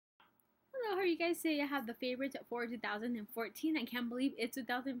how are you guys? Say I have the favorites for 2014. I can't believe it's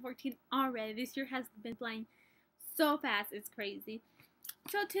 2014 already. This year has been flying so fast, it's crazy.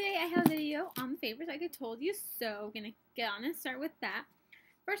 So today I have a video on the favorites like I told you, so we're gonna get on and start with that.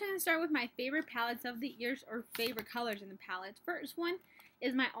 First I'm gonna start with my favorite palettes of the years, or favorite colors in the palettes. First one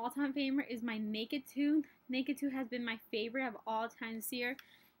is my all-time favorite is my Naked 2. Naked 2 has been my favorite of all time this year.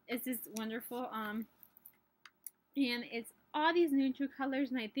 It's just wonderful, and it's all these neutral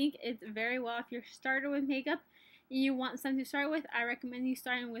colors, and I think it's very well if you're started with makeup and you want something to start with. I recommend you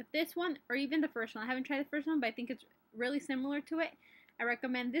starting with this one or even the first one. I haven't tried the first one, but I think it's really similar to it. I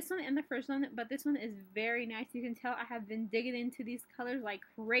recommend this one and the first one, but this one is very nice. You can tell I have been digging into these colors like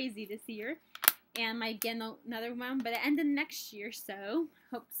crazy this year, and might get another one by the end of next year, so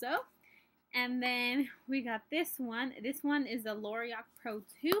hope so. And then we got this one. This one is the L'Oreal Pro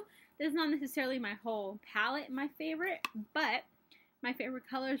 2. This is not necessarily my whole palette, my favorite, but my favorite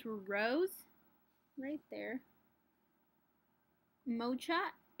colors were Rose, right there, Mocha,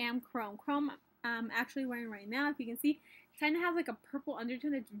 and Chrome. Chrome I'm actually wearing right now, if you can see. It kind of has like a purple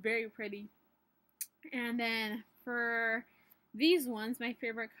undertone. It's very pretty. And then for these ones, my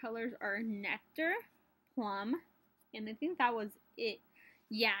favorite colors are Nectar, Plum, and I think that was it.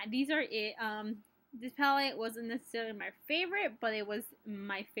 Yeah, these are it. This palette wasn't necessarily my favorite, but it was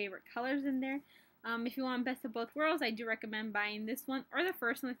my favorite colors in there. If you want best of both worlds, I do recommend buying this one or the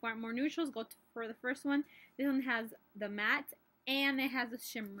first one. If you want more neutrals, go for the first one. This one has the matte and it has the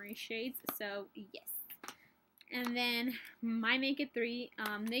shimmery shades, so yes. And then my Naked 3.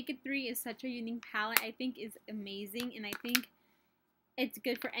 Naked 3 is such a unique palette. I think is amazing, and I think it's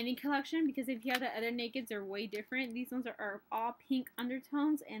good for any collection because if you have the other Nakeds, they're way different. These ones are all pink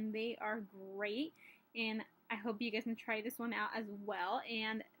undertones and they are great, and I hope you guys can try this one out as well,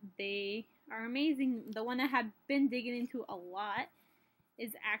 and they are amazing. The one I have been digging into a lot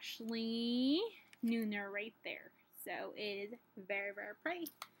is actually Nooner right there, so it is very, very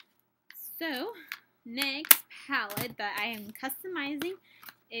pretty. So next palette that I am customizing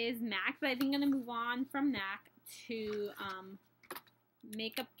is MAC, but I think I'm going to move on from MAC to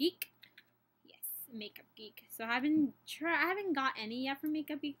Makeup Geek. Yes, Makeup Geek. So I haven't got any yet from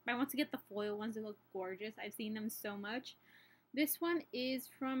Makeup Geek, but I want to get the foil ones. They look gorgeous. I've seen them so much. This one is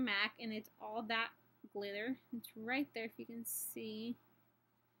from MAC, and it's all that glitter. It's right there if you can see.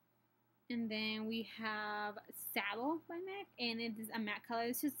 And then we have Saddle by MAC, and it is a matte color.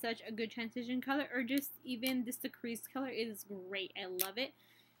 This is such a good transition color, or just even just the crease color. It is great. I love it,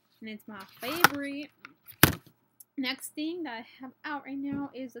 and it's my favorite. Next thing that I have out right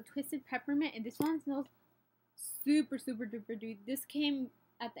now is a Twisted Peppermint, and this one smells super, super duper dude. This came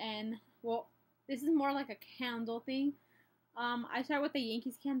at the end. Well, this is more like a candle thing. I started with the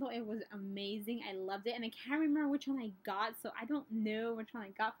Yankees candle. It was amazing. I loved it, and I can't remember which one I got, so I don't know which one I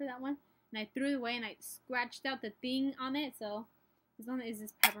got for that one. And I threw it away, and I scratched out the thing on it. So this one is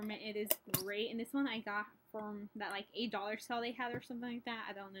this peppermint. It is great, and this one I got from that like $8 sale they had or something like that.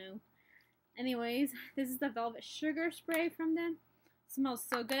 I don't know. Anyways, this is the Velvet Sugar Spray from them. It smells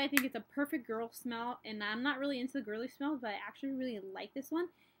so good. I think it's a perfect girl smell, and I'm not really into the girly smells, but I actually really like this one,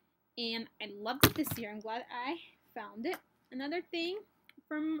 and I loved it this year. I'm glad I found it. Another thing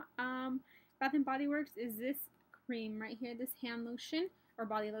from Bath & Body Works is this cream right here, this hand lotion or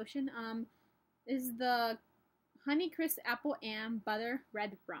body lotion. Is the Honeycrisp Apple and Butter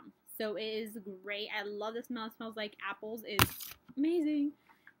Red Rum. So it is great. I love the smell. It smells like apples. It's amazing.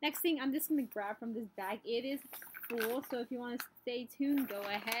 Next thing I'm just going to grab from this bag. It is full, so if you want to stay tuned, go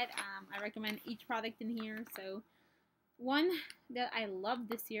ahead. I recommend each product in here. So one that I love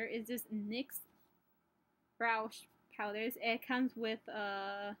this year is this NYX Brow Powders. It comes with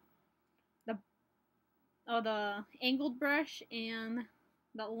the angled brush and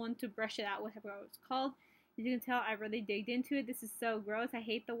the one to brush it out, whatever it's called. As you can tell, I really digged into it. This is so gross. I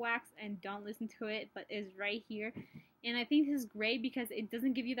hate the wax and don't listen to it, but it's right here. And I think this is great because it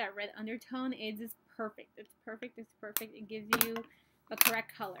doesn't give you that red undertone. It's just perfect. It's perfect. It's perfect. It gives you the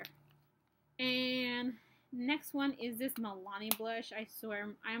correct color. And next one is this Milani blush. I swear,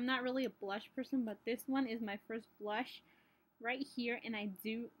 I'm not really a blush person, but this one is my first blush right here, and I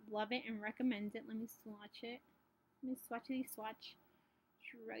do love it and recommend it. Let me swatch it. Let me swatch.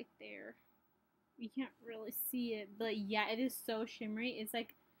 It's right there. You can't really see it, but yeah, it is so shimmery. It's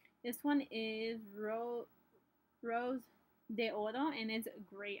like, this one is Rose de Oro, and it's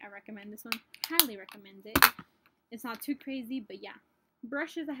great. I recommend this one. Highly recommend it. It's not too crazy, but yeah.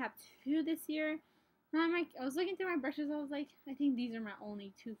 Brushes, I have 2 this year. I was looking through my brushes. I was like, I think these are my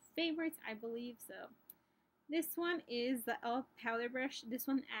only 2 favorites, I believe. So this one is the e.l.f. powder brush. This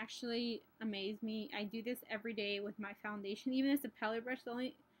one actually amazed me. I do this every day with my foundation. Even as a powder brush, the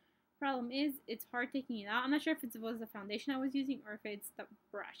only Problem is, it's hard taking it out. I'm not sure if it was the foundation I was using or if it's the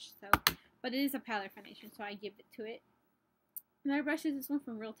brush. So, but it is a powder foundation, so I give it to it. Another brush is this one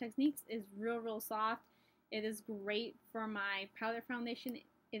from Real Techniques. It's real soft. It is great for my powder foundation.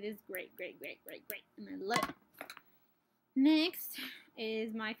 It is great. And I love it. Next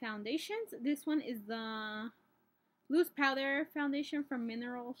is my foundations. This one is the loose powder foundation from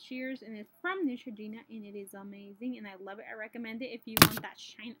Mineral Shears, and it's from Neutrogena, and it is amazing, and I love it. I recommend it if you want that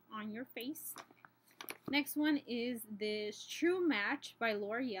shine on your face. Next one is this True Match by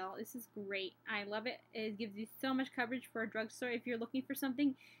L'Oreal. This is great. I love it. It gives you so much coverage for a drugstore if you're looking for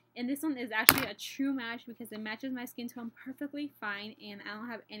something. And this one is actually a true match because it matches my skin tone perfectly fine, and I don't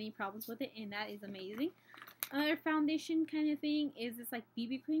have any problems with it, and that is amazing. Another foundation kind of thing is this like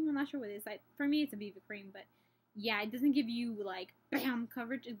BB cream. I'm not sure what it is. Like, for me, it's a BB cream, but yeah, it doesn't give you like bam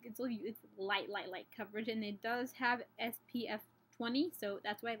coverage. It's light coverage, and it does have SPF 20, so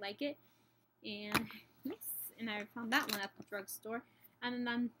that's why I like it. And yes, and I found that one at the drugstore. And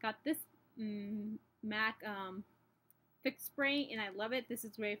then I got this MAC Fix Spray, and I love it. This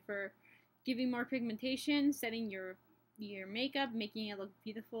is great for giving more pigmentation, setting your makeup, making it look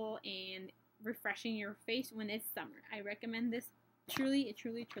beautiful, and refreshing your face when it's summer. I recommend this truly.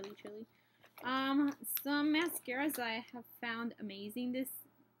 Some mascaras I have found amazing this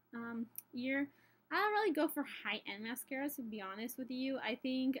year. I don't really go for high-end mascaras, to be honest with you. I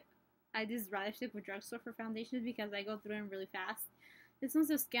think I just rather stick with drugstore for foundations because I go through them really fast. This one's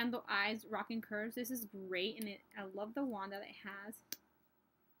a Scandal Eyes Rockin' Curves. This is great, and I love the wand that it has.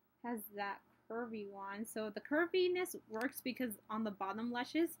 It has that curvy wand. So the curviness works because on the bottom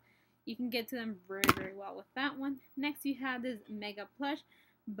lashes, you can get to them very well with that one. Next, you have this Mega Plush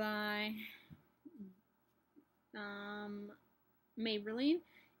by Maybelline.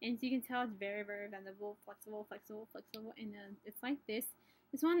 And as you can tell, it's very bendable, flexible, and it's like this.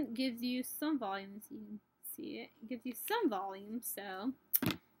 This one gives you some volume, as you can see it. It gives you some volume, so,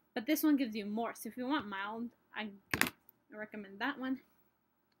 but this one gives you more. So if you want mild, I recommend that one.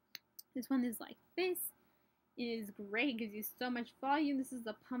 This one is like this. It is great. It gives you so much volume. This is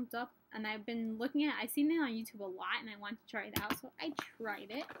the Pumped Up, and I've been looking at. I've seen it on YouTube a lot, and I want to try it out, so I tried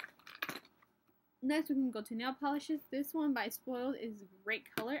it. Next, we can go to nail polishes. This one by Spoiled is great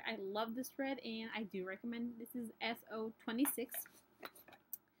color. I love this red, and I do recommend it. This is SO26.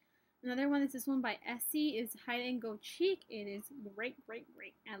 Another one is this one by Essie. Is Hide and Go Cheek. It is great.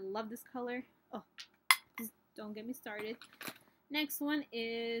 I love this color. Oh, just don't get me started. Next one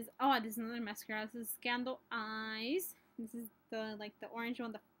is, this is another mascara. This is Scandal Eyes. This is the orange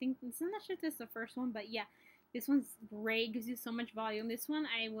one. I'm not sure if this is the first one, but yeah, this one's great. Gives you so much volume. This one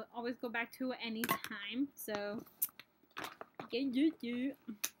I will always go back to anytime. So yeah.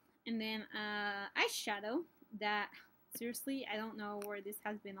 And then eyeshadow that seriously I don't know where this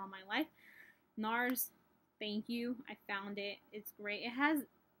has been all my life. NARS, thank you. I found it. It's great. It has.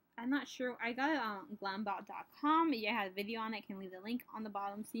 I'm not sure. I got it on glambot.com. Yeah, I had a video on it. I can leave the link on the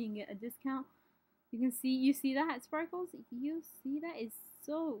bottom so you can get a discount. You see that it sparkles? You see that? It's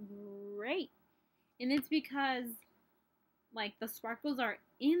so great. And it's because like the sparkles are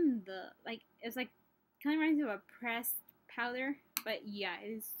in the it's like kind of reminds me of a pressed powder, but yeah, it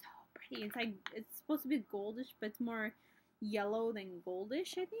is so pretty. It's like it's supposed to be goldish, but it's more yellow than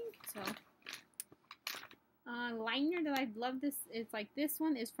goldish, I think. So liner that I love this is like this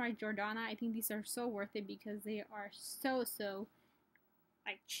one is from Jordana. I think these are so worth it because they are so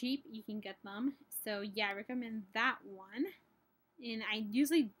like cheap. You can get them. So yeah, I recommend that one. And I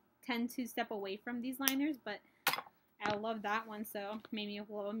usually tend to step away from these liners, but I love that one, so maybe I'll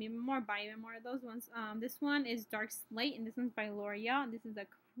love them even more, buy even more of those ones. This one is Dark Slate, and this one's by L'Oreal. This is a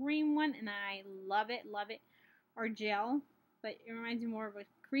cream one, and I love it. Or gel, but it reminds me more of a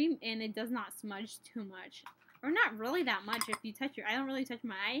cream, and it does not smudge too much. Or not really that much. If you touch I don't really touch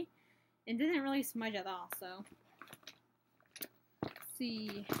my eye. It doesn't really smudge at all, so. Let's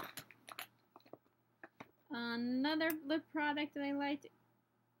see. Another lip product that I liked,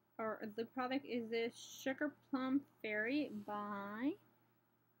 the product is this Sugar Plum Fairy by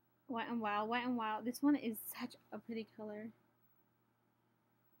Wet n Wild. This one is such a pretty color.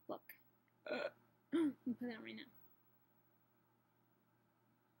 Look. Let me put it on right now.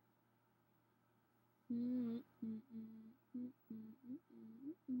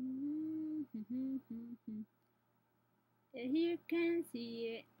 You can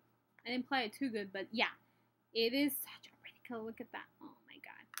see it. I didn't apply it too good, but yeah, it is such a pretty color. Look at that. Oh my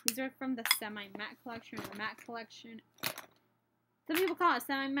god. These are from the semi-matte collection or the matte collection. Some people call it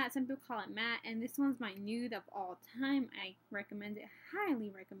semi-matte, some people call it matte, and this one's my nude of all time. I recommend it. Highly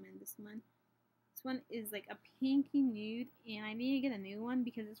recommend this one. This one is like a pinky nude, and I need to get a new one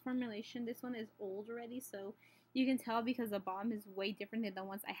because this formulation, this one is old already, so you can tell because the bottom is way different than the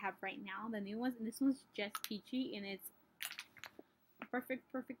ones I have right now, the new ones, and this one's just peachy, and it's perfect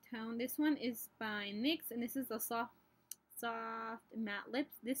tone. This one is by NYX, and this is the soft matte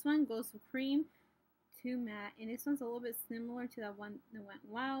lips. This one goes from cream to matte, and this one's a little bit similar to that one that went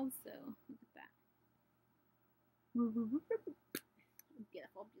wild, so look at that.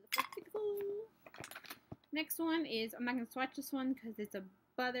 Beautiful. Next one is, I'm not going to swatch this one because it's a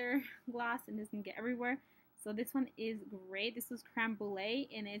butter gloss and this can get everywhere. So this one is great. This is Creme Brulee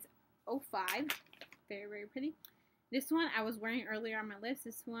and it's 05. Very pretty. This one I was wearing earlier on my lips.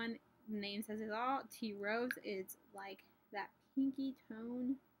 This one, the name says it all. Tea Rose is like that pinky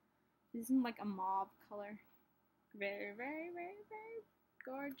tone. This is like a mauve color. Very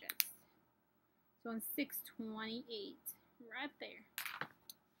gorgeous. So on 628, right there.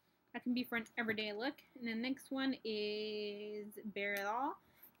 That can be for an everyday look. And the next one is Bare It All.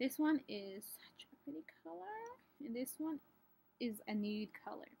 This one is such a pretty color. And this one is a nude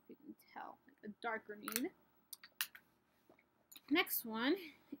color, if you can tell. Like a darker nude. Next one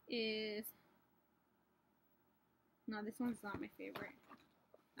is... No, this one's not my favorite.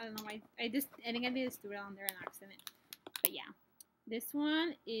 I don't know why. I think I just threw it on there on accident. But yeah. This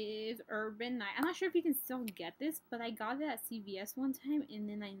one is Urban Night. I'm not sure if you can still get this, but I got it at CVS one time and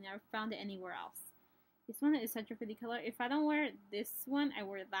then I never found it anywhere else. This one is such a pretty color. If I don't wear this one, I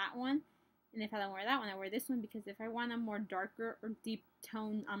wear that one. And if I don't wear that one, I wear this one because if I want a more darker or deep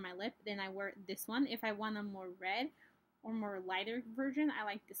tone on my lip, then I wear this one. If I want a more red or more lighter version, I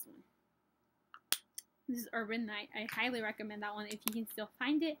like this one. This is Urban Night. I highly recommend that one if you can still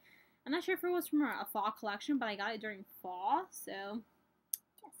find it. I'm not sure if it was from a fall collection, but I got it during fall, so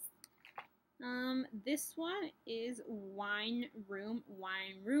yes. This one is Wine Room.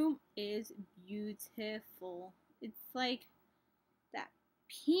 Wine Room is beautiful. It's like that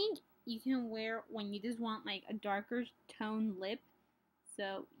pink you can wear when you just want like a darker tone lip.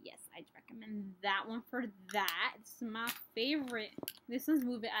 So yes, I'd recommend that one for that. It's my favorite. This one's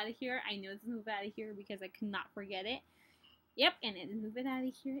Move It Out of Here. I know it's Move It Out of Here because I could not forget it. Yep, and it Move It Out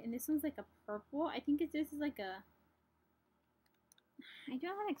of Here. And this one's like a purple. I think this is like a... I don't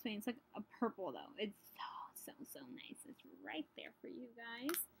know how to explain. It's like a purple though. It's so nice. It's right there for you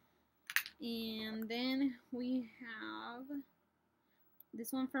guys. And then we have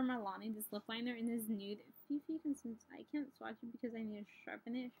this one from Milani. This lip liner in this nude. If you can see, I can't swatch it because I need to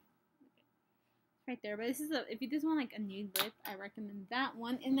sharpen it. Okay. It's right there. But this is if you just want like a nude lip, I recommend that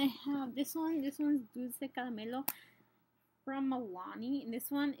one. And I have this one. This one's Dulce Caramelo from Milani, and this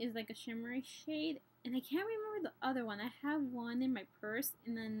one is like a shimmery shade, and I can't remember the other one. I have one in my purse,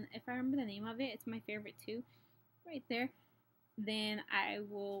 and then if I remember the name of it, it's my favorite too, right there. Then I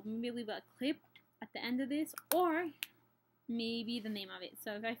will maybe leave a clip at the end of this, or maybe the name of it.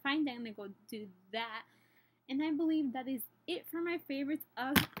 So if I find that, I'm gonna go do that. And I believe that is it for my favorites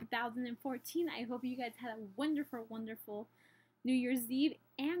of 2014. I hope you guys had a wonderful New Year's Eve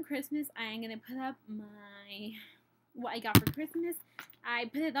and Christmas. I am gonna put up what I got for Christmas. I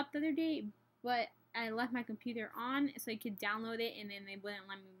put it up the other day, but I left my computer on so I could download it, and then they wouldn't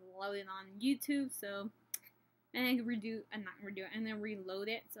let me load it on YouTube. So, and I and then reload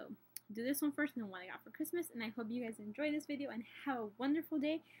it. So, do this one first, and then what I got for Christmas. And I hope you guys enjoy this video and have a wonderful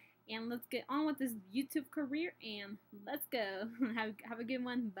day. And let's get on with this YouTube career, and let's go. Have a good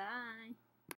one. Bye.